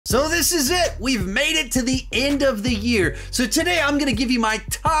So this is it. We've made it to the end of the year. So today I'm going to give you my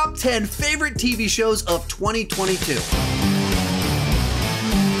top 10 favorite TV shows of 2022.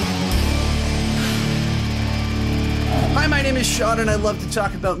 Hi, my name is Sean, and I love to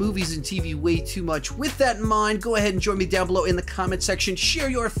talk about movies and TV way too much. With that in mind, go ahead and join me down below in the comment section. Share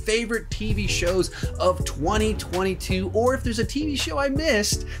your favorite TV shows of 2022, or if there's a TV show I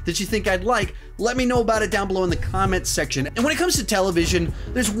missed that you think I'd like, let me know about it down below in the comment section. And when it comes to television,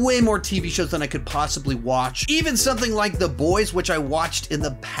 there's way more TV shows than I could possibly watch. Even something like The Boys, which I watched in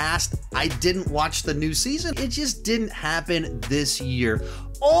the past, I didn't watch the new season. It just didn't happen this year.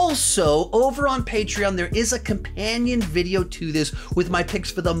 Also, over on Patreon, there is a companion video to this with my picks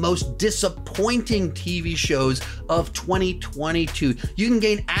for the most disappointing TV shows of 2022. You can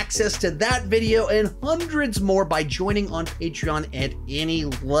gain access to that video and hundreds more by joining on Patreon at any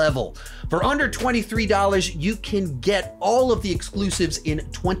level. For under $23, you can get all of the exclusives in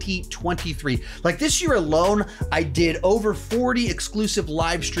 2023. Like this year alone, I did over 40 exclusive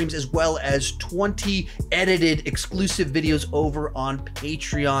live streams as well as 20 edited exclusive videos over on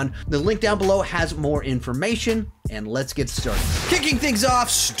Patreon. The link down below has more information, and let's get started. Kicking things off,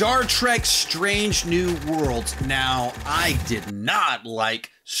 Star Trek Strange New Worlds. Now, I did not like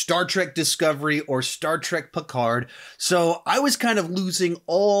Star Trek Discovery or Star Trek Picard, so I was kind of losing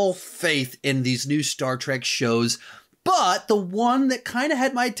all faith in these new Star Trek shows, but the one that kind of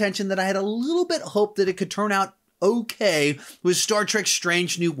had my attention that I had a little bit hope that it could turn out okay was Star Trek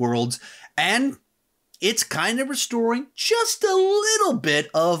Strange New Worlds, and it's kind of restoring just a little bit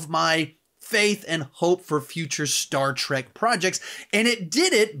of my faith and hope for future Star Trek projects. And it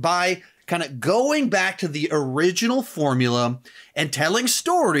did it by kind of going back to the original formula and telling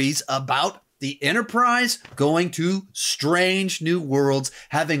stories about the Enterprise going to strange new worlds,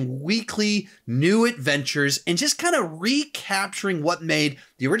 having weekly new adventures, and just kind of recapturing what made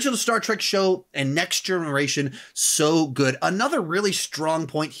the original Star Trek show and Next Generation so good. Another really strong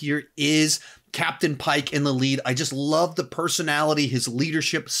point here is Captain Pike in the lead. I just love the personality, his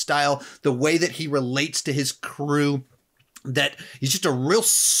leadership style, the way that he relates to his crew, that he's just a real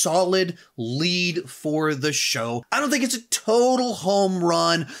solid lead for the show. I don't think it's a total home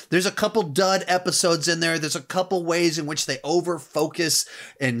run. There's a couple dud episodes in there. There's a couple ways in which they over focus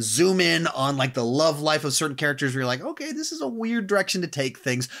and zoom in on like the love life of certain characters where you're like, okay, this is a weird direction to take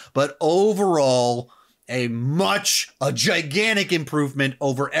things. But overall, a gigantic improvement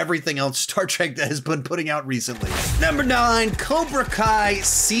over everything else Star Trek that has been putting out recently. Number 9, Cobra Kai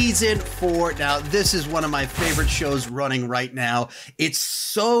Season 4. Now, this is one of my favorite shows running right now. It's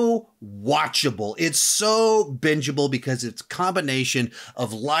so watchable. It's so bingeable because it's a combination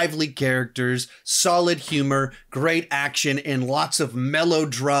of lively characters, solid humor, great action, and lots of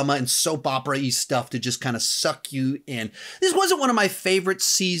melodrama and soap opera-y stuff to just kind of suck you in. This wasn't one of my favorite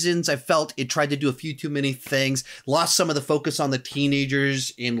seasons. I felt it tried to do a few too many things, lost some of the focus on the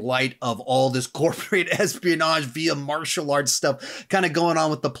teenagers in light of all this corporate espionage via martial arts stuff kind of going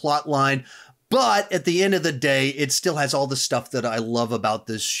on with the plot line. But at the end of the day, it still has all the stuff that I love about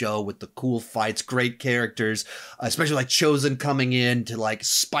this show with the cool fights, great characters, especially like Chosen coming in to like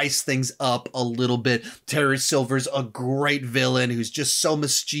spice things up a little bit. Terry Silver's a great villain who's just so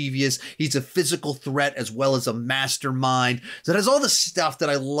mischievous. He's a physical threat as well as a mastermind. So it has all the stuff that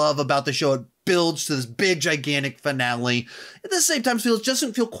I love about the show. It builds to this big, gigantic finale. At the same time, it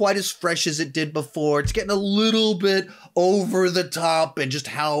doesn't feel quite as fresh as it did before. It's getting a little bit over the top, and just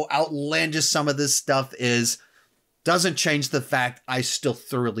how outlandish some of this stuff is doesn't change the fact I still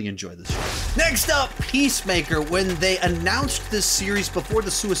thoroughly enjoy this show. Next up, Peacemaker. When they announced this series before the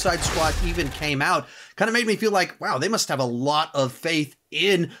Suicide Squad even came out, kind of made me feel like, wow, they must have a lot of faith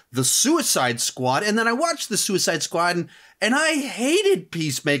in the Suicide Squad. And then I watched the Suicide Squad and I hated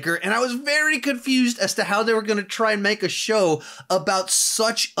Peacemaker, and I was very confused as to how they were going to try and make a show about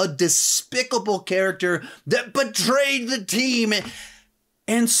such a despicable character that betrayed the team.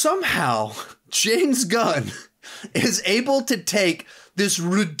 And somehow James Gunn is able to take this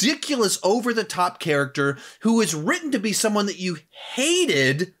ridiculous over-the-top character who is written to be someone that you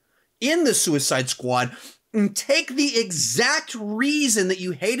hated in the Suicide Squad and take the exact reason that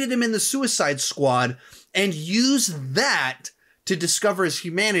you hated him in the Suicide Squad and use that to discover his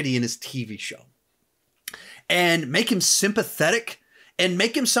humanity in his TV show. And make him sympathetic and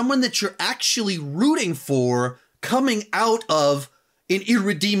make him someone that you're actually rooting for coming out of an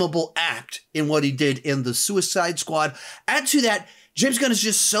irredeemable act in what he did in the Suicide Squad. Add to that, James Gunn is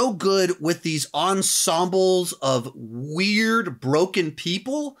just so good with these ensembles of weird, broken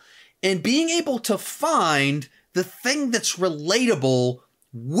people and being able to find the thing that's relatable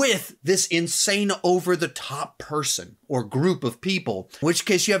with this insane over-the-top person or group of people. In which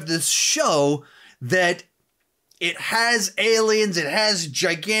case you have this show that it has aliens, it has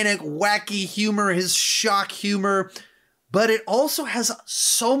gigantic, wacky humor, his shock humor, but it also has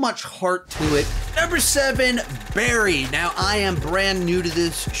so much heart to it. Number 7, Barry. Now, I am brand new to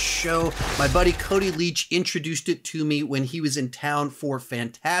this show. My buddy Cody Leach introduced it to me when he was in town for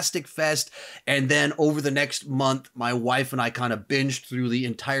Fantastic Fest. And then over the next month, my wife and I kind of binged through the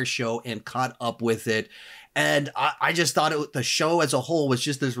entire show and caught up with it. And I just thought the show as a whole was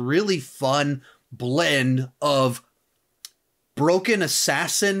just this really fun blend of broken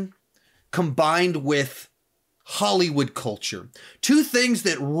assassin combined with Hollywood culture. Two things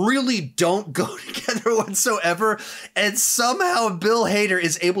that really don't go together whatsoever, and somehow Bill Hader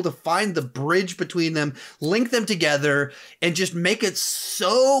is able to find the bridge between them, link them together, and just make it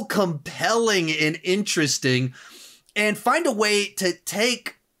so compelling and interesting, and find a way to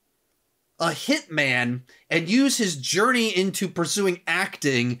take a hitman and use his journey into pursuing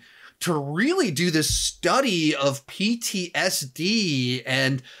acting to really do this study of PTSD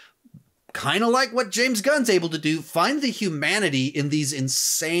and kind of like what James Gunn's able to do, find the humanity in these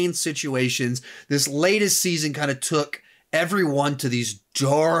insane situations. This latest season kind of took everyone to these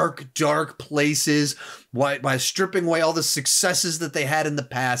dark, dark places by stripping away all the successes that they had in the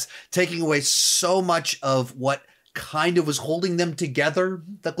past, taking away so much of what kind of was holding them together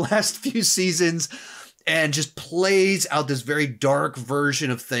the last few seasons, and just plays out this very dark version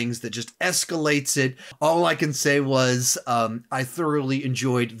of things that just escalates it. All I can say was I thoroughly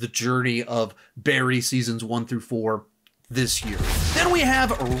enjoyed the journey of Barry seasons 1 through 4 this year. Then we have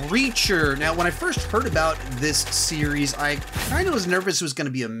Reacher. Now, when I first heard about this series, I kind of was nervous it was going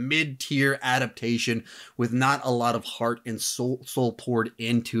to be a mid-tier adaptation with not a lot of heart and soul poured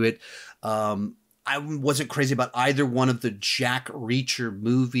into it. I wasn't crazy about either one of the Jack Reacher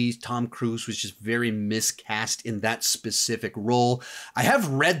movies. Tom Cruise was just very miscast in that specific role. I have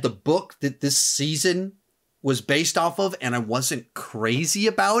read the book that this season was based off of, and I wasn't crazy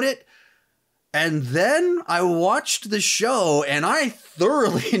about it. And then I watched the show, and I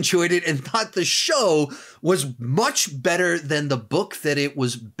thoroughly enjoyed it and thought the show was much better than the book that it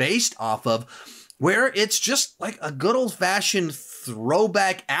was based off of, where it's just like a good old-fashioned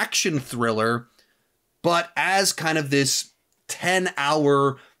throwback action thriller, but as kind of this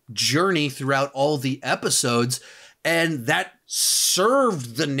 10-hour journey throughout all the episodes. And that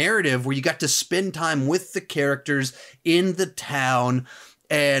served the narrative where you got to spend time with the characters in the town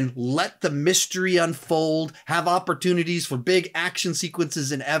and let the mystery unfold, have opportunities for big action sequences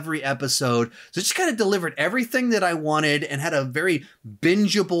in every episode. So it just kind of delivered everything that I wanted and had a very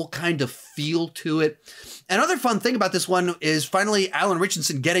bingeable kind of feel to it. Another fun thing about this one is finally Alan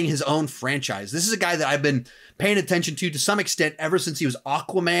Richardson getting his own franchise. This is a guy that I've been paying attention to some extent ever since he was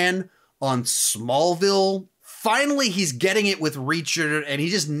Aquaman on Smallville. Finally, he's getting it with Reacher, and he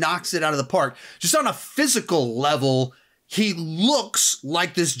just knocks it out of the park. Just on a physical level, he looks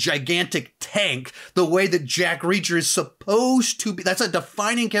like this gigantic tank, the way that Jack Reacher is supposed to be. That's a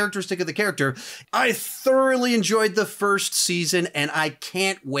defining characteristic of the character. I thoroughly enjoyed the first season, and I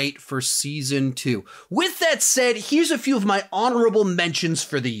can't wait for season 2. With that said, here's a few of my honorable mentions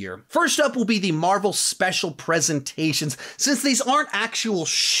for the year. First up will be the Marvel special presentations. Since these aren't actual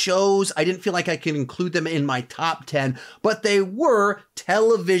shows, I didn't feel like I could include them in my top 10, but they were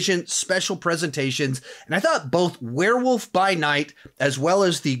television special presentations, and I thought both Werewolf by Night as well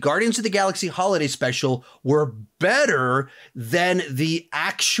as the Guardians of the Galaxy holiday special were better than the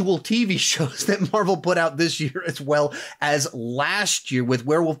actual TV shows that Marvel put out this year as well as last year. With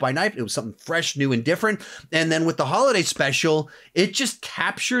Werewolf by Night, it was something fresh, new, and different. And then with the holiday special, it just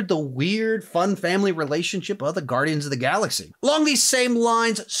captured the weird, fun family relationship of the Guardians of the Galaxy. Along these same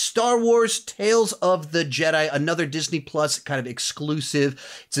lines, Star Wars Tales of the Jedi, another Disney Plus kind of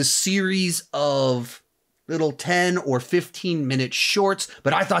exclusive. It's a series of little 10 or 15-minute shorts,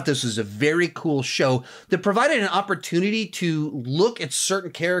 but I thought this was a very cool show that provided an opportunity to look at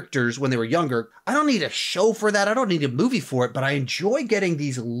certain characters when they were younger. I don't need a show for that. I don't need a movie for it, but I enjoy getting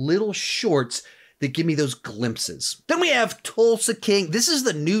these little shorts that give me those glimpses. Then we have Tulsa King. This is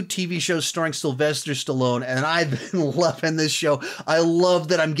the new TV show starring Sylvester Stallone, and I've been loving this show. I love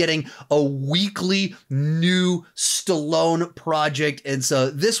that I'm getting a weekly new Stallone project, and so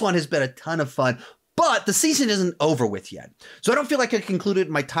this one has been a ton of fun. But the season isn't over with yet. So I don't feel like I concluded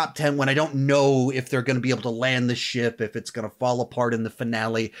my top 10 when I don't know if they're going to be able to land the ship, if it's going to fall apart in the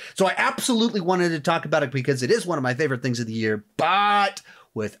finale. So I absolutely wanted to talk about it because it is one of my favorite things of the year. But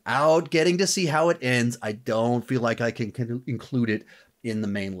without getting to see how it ends, I don't feel like I can include it in the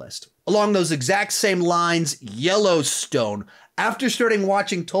main list. Along those exact same lines, Yellowstone. After starting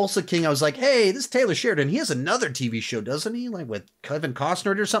watching Tulsa King, I was like, hey, this Taylor Sheridan, he has another TV show, doesn't he? Like with Kevin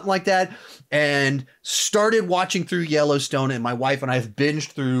Costner or something like that. And started watching through Yellowstone, and my wife and I have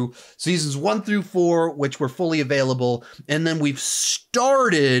binged through seasons 1 through 4, which were fully available. And then we've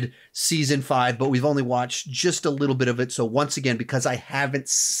started season 5, but we've only watched just a little bit of it. So once again, because I haven't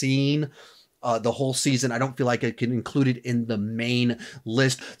seen the whole season, I don't feel like I can include it in the main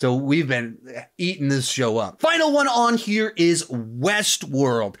list. So we've been eating this show up. Final one on here is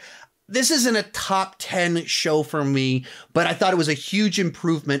Westworld. This isn't a top 10 show for me, but I thought it was a huge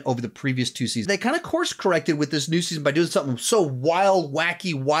improvement over the previous 2 seasons. They kind of course corrected with this new season by doing something so wild,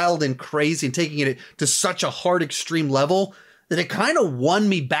 wacky, wild, and crazy, and taking it to such a hard, extreme level that it kind of won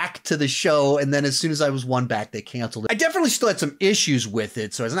me back to the show. And then as soon as I was won back, they canceled it. I definitely still had some issues with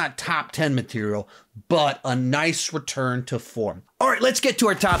it, so it's not top 10 material, but a nice return to form. All right, let's get to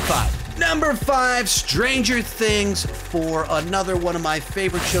our top 5. Number 5, Stranger Things, for another one of my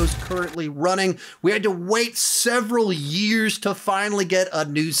favorite shows currently running. We had to wait several years to finally get a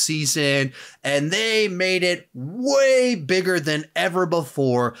new season, and they made it way bigger than ever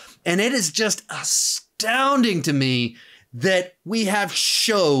before. And it is just astounding to me that we have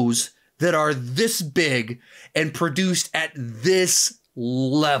shows that are this big and produced at this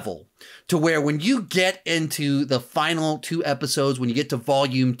level, to where when you get into the final 2 episodes, when you get to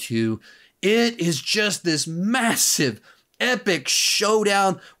volume 2, it is just this massive, epic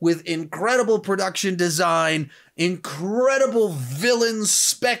showdown with incredible production design, incredible villains,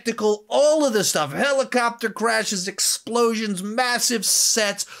 spectacle, all of this stuff, helicopter crashes, explosions, massive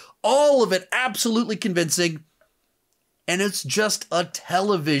sets, all of it absolutely convincing. And it's just a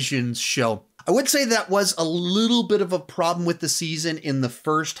television show. I would say that was a little bit of a problem with the season in the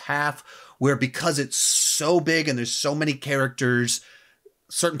first half, where because it's so big and there's so many characters,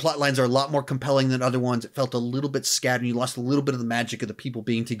 certain plot lines are a lot more compelling than other ones. It felt a little bit scattered. You lost a little bit of the magic of the people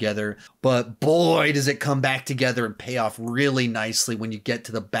being together. But boy, does it come back together and pay off really nicely when you get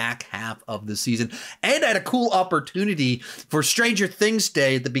to the back half of the season. And I had a cool opportunity for Stranger Things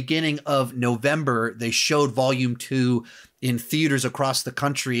Day at the beginning of November. They showed volume 2 in theaters across the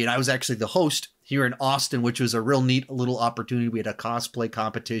country, and I was actually the host here in Austin, which was a real neat little opportunity. We had a cosplay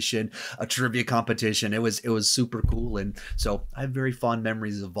competition, a trivia competition. It was super cool, and so I have very fond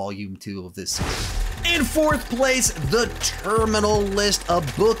memories of volume 2 of this season. In 4th place, The Terminal List, a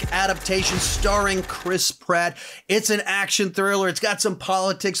book adaptation starring Chris Pratt. It's an action thriller. It's got some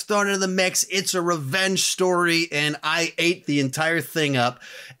politics thrown into the mix. It's a revenge story, and I ate the entire thing up.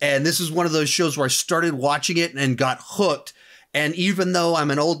 And this is one of those shows where I started watching it and got hooked. And even though I'm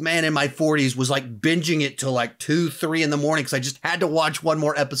an old man in my 40s, was like binging it till like 2, 3 in the morning, because I just had to watch one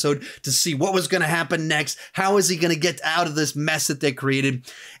more episode to see what was going to happen next. How is he going to get out of this mess that they created?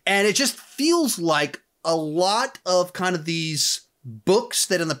 And it just feels like a lot of kind of these books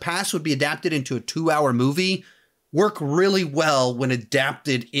that in the past would be adapted into a 2-hour movie work really well when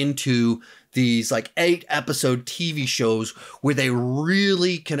adapted into these like 8-episode TV shows, where they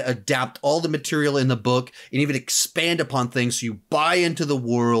really can adapt all the material in the book and even expand upon things so you buy into the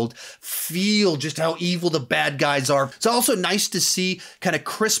world, feel just how evil the bad guys are. It's also nice to see kind of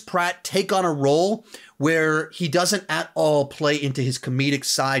Chris Pratt take on a role where he doesn't at all play into his comedic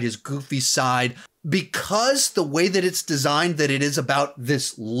side, his goofy side, because the way that it's designed, that it is about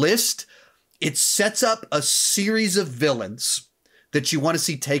this list, it sets up a series of villains that you want to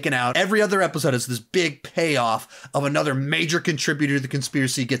see taken out. Every other episode is this big payoff of another major contributor to the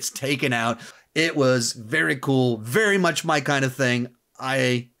conspiracy gets taken out. It was very cool, very much my kind of thing.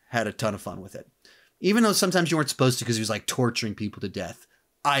 I had a ton of fun with it. Even though sometimes you weren't supposed to, because he was like torturing people to death.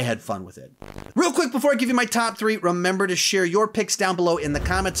 I had fun with it. Real quick, before I give you my top 3, remember to share your picks down below in the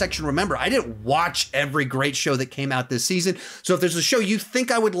comment section. Remember, I didn't watch every great show that came out this season. So if there's a show you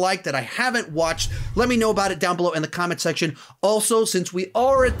think I would like that I haven't watched, let me know about it down below in the comment section. Also, since we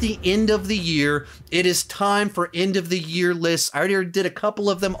are at the end of the year, it is time for end of the year lists. I already did a couple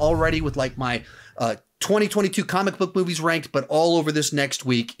of them already with like my 2022 comic book movies ranked, but all over this next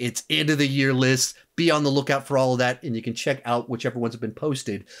week, it's end of the year lists. Be on the lookout for all of that, and you can check out whichever ones have been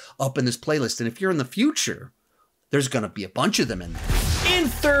posted up in this playlist. And if you're in the future, there's going to be a bunch of them in there. In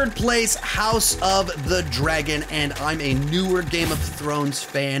 3rd place, House of the Dragon, and I'm a newer Game of Thrones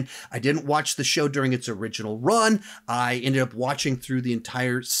fan. I didn't watch the show during its original run. I ended up watching through the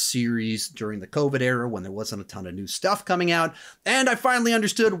entire series during the COVID era when there wasn't a ton of new stuff coming out, and I finally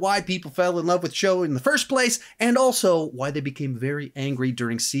understood why people fell in love with the show in the first place, and also why they became very angry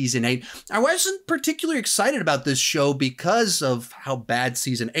during Season 8. I wasn't particularly excited about this show because of how bad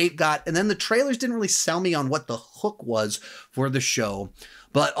Season 8 got, and then the trailers didn't really sell me on what the hook was for the show.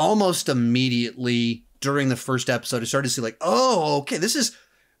 But almost immediately, during the first episode. I started to see like, oh, okay, this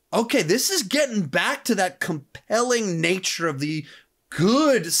is getting back to that compelling nature of the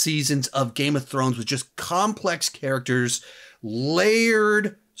good seasons of Game of Thrones with just complex characters,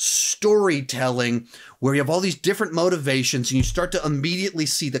 layered storytelling, where you have all these different motivations and you start to immediately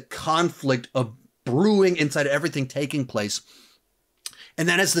see the conflict of brewing inside of everything taking place. And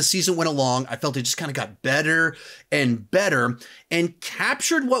then as the season went along, I felt it just kind of got better and better and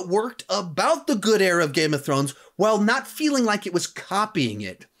captured what worked about the good era of Game of Thrones while not feeling like it was copying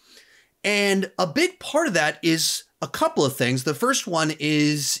it. And a big part of that is a couple of things. The first one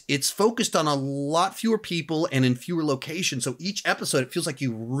is it's focused on a lot fewer people and in fewer locations. So each episode, it feels like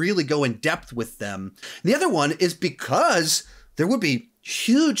you really go in depth with them. The other one is because there would be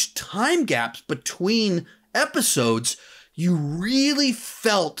huge time gaps between episodes, you really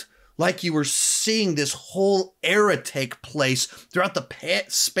felt like you were seeing this whole era take place throughout the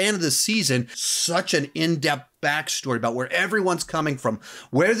span of the season. Such an in-depth backstory about where everyone's coming from,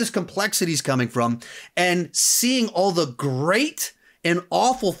 where this complexity is coming from, and seeing all the great and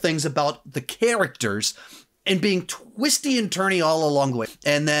awful things about the characters and being twisty and turny all along the way.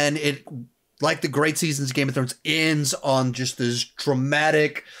 And then it, like the great seasons of Game of Thrones, ends on just this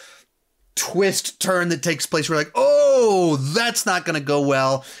dramatic twist turn that takes place. We're like, oh, that's not going to go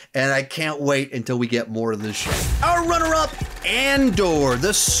well. And I can't wait until we get more of this show. Our runner-up, Andor,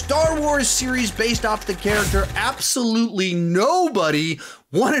 the Star Wars series based off the character absolutely nobody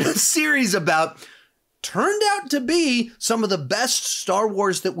wanted a series about, turned out to be some of the best Star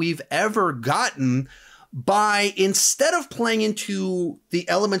Wars that we've ever gotten by, instead of playing into the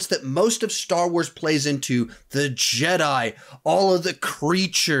elements that most of Star Wars plays into, the Jedi, all of the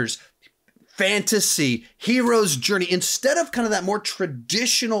creatures, fantasy, hero's journey, instead of kind of that more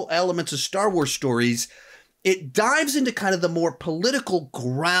traditional elements of Star Wars stories, it dives into kind of the more political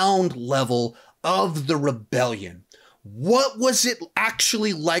ground level of the rebellion. What was it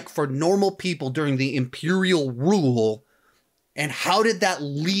actually like for normal people during the Imperial rule, and how did that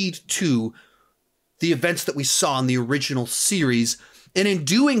lead to the events that we saw in the original series? And in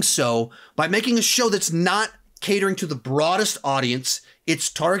doing so, by making a show that's not catering to the broadest audience,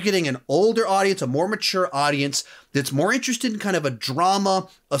 it's targeting an older audience, a more mature audience that's more interested in kind of a drama,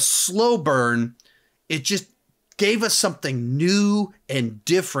 a slow burn. It just gave us something new and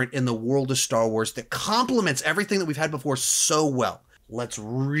different in the world of Star Wars that complements everything that we've had before so well. Let's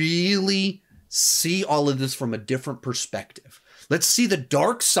really see all of this from a different perspective. Let's see the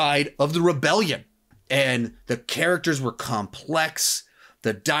dark side of the rebellion. And the characters were complex.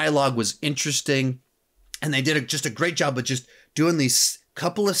 The dialogue was interesting. And they did just a great job of just doing these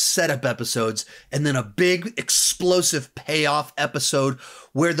couple of setup episodes and then a big explosive payoff episode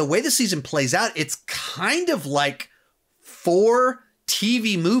where the way the season plays out, it's kind of like 4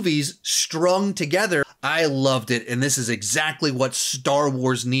 TV movies strung together. I loved it. And this is exactly what Star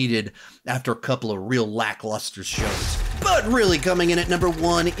Wars needed after a couple of real lackluster shows. But really coming in at number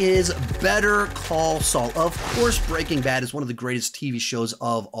 1 is Better Call Saul. Of course, Breaking Bad is one of the greatest TV shows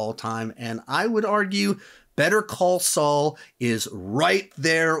of all time. And I would argue Better Call Saul is right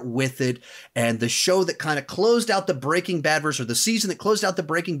there with it. And the show that kind of closed out the Breaking Bad verse, or the season that closed out the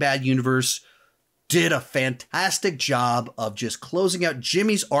Breaking Bad universe, did a fantastic job of just closing out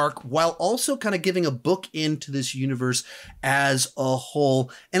Jimmy's arc while also kind of giving a book into this universe as a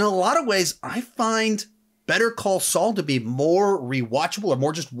whole. In a lot of ways, I find Better Call Saul to be more rewatchable, or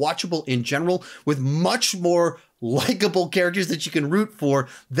more just watchable in general, with much more likable characters that you can root for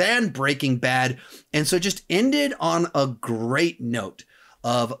than Breaking Bad. And so just ended on a great note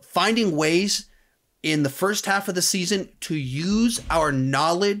of finding ways in the first half of the season to use our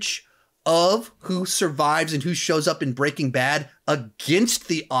knowledge of who survives and who shows up in Breaking Bad against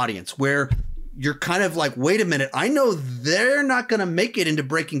the audience, where you're kind of like, wait a minute, I know they're not going to make it into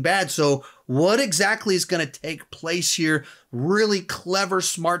Breaking Bad, so what exactly is going to take place here? Really clever,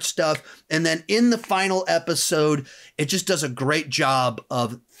 smart stuff. And then in the final episode, it just does a great job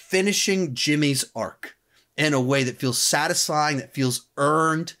of finishing Jimmy's arc in a way that feels satisfying, that feels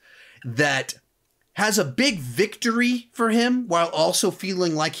earned, that has a big victory for him while also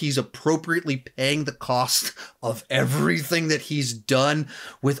feeling like he's appropriately paying the cost of everything that he's done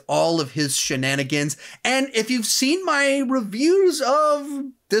with all of his shenanigans. And if you've seen my reviews of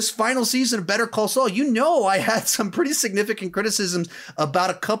this final season of Better Call Saul, you know I had some pretty significant criticisms about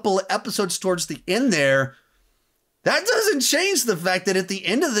a couple of episodes towards the end there. That doesn't change the fact that at the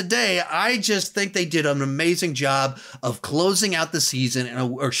end of the day, I just think they did an amazing job of closing out the season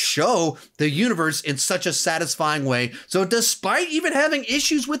or show the universe in such a satisfying way. So despite even having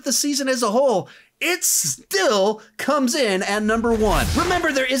issues with the season as a whole, it still comes in at number 1.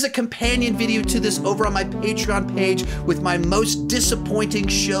 Remember, there is a companion video to this over on my Patreon page with my most disappointing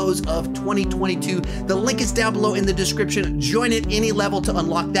shows of 2022. The link is down below in the description. Join at any level to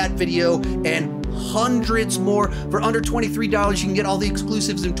unlock that video and hundreds more. For under $23, you can get all the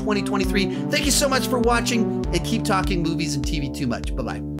exclusives in 2023. Thank you so much for watching, and keep talking movies and TV too much. Bye-bye.